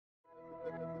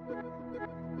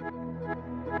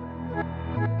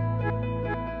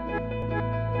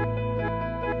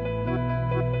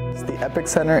EPIC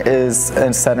Center is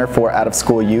a center for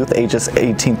out-of-school youth ages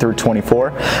 18 through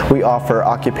 24. We offer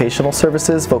occupational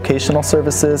services, vocational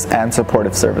services, and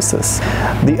supportive services.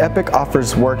 The EPIC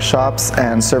offers workshops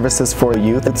and services for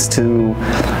youth. It's to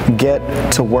get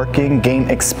to working, gain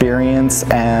experience,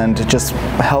 and just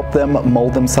help them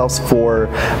mold themselves for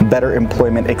better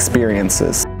employment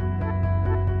experiences.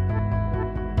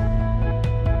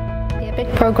 The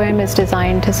EPIC program is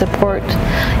designed to support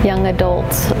young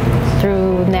adults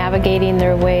through navigating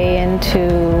their way into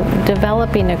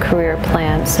developing a career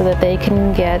plan so that they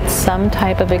can get some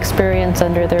type of experience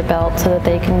under their belt so that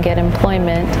they can get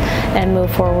employment and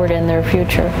move forward in their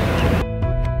future.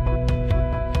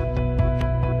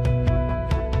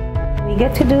 We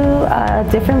get to do a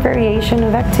different variation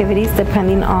of activities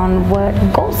depending on what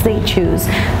goals they choose.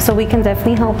 So we can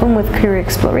definitely help them with career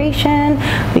exploration,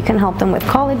 we can help them with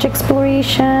college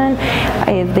exploration.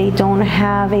 If they don't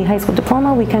have a high school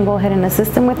diploma, we can go ahead and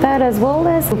assist them with that, as well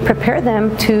as prepare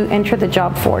them to enter the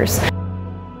job force.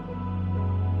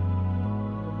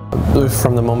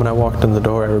 From the moment I walked in the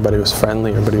door, everybody was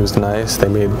friendly, everybody was nice. They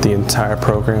made the entire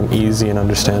program easy and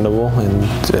understandable, and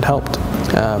it helped.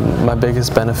 My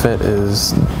biggest benefit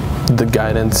is the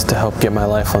guidance to help get my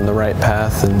life on the right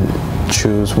path and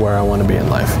choose where I want to be in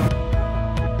life.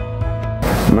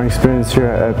 My experience here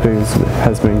at EPIC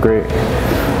has been great.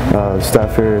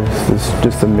 Staff here is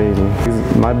just amazing.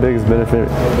 My biggest benefit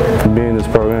from being in this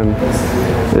program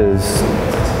is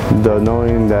the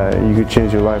knowing that you could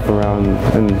change your life around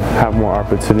and have more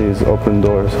opportunities, open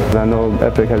doors. I know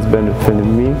EPIC has benefited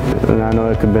me, and I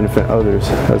know it can benefit others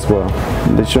as well.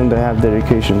 They show they have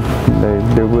dedication.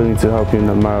 They're willing to help you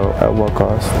no matter at what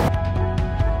cost.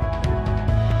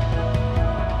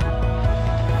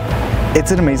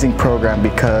 It's an amazing program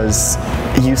because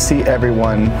you see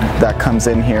everyone that comes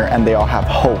in here and they all have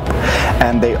hope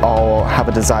and they all have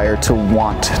a desire to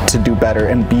want to do better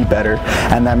and be better,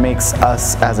 and that makes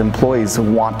us as employees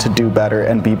want to do better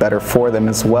and be better for them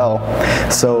as well.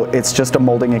 So it's just a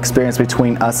molding experience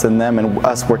between us and them, and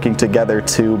us working together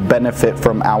to benefit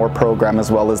from our program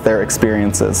as well as their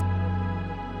experiences.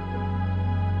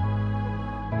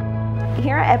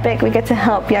 Here at EPIC, we get to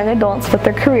help young adults with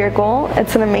their career goal.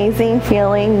 It's an amazing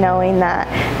feeling knowing that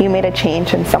you made a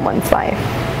change in someone's life.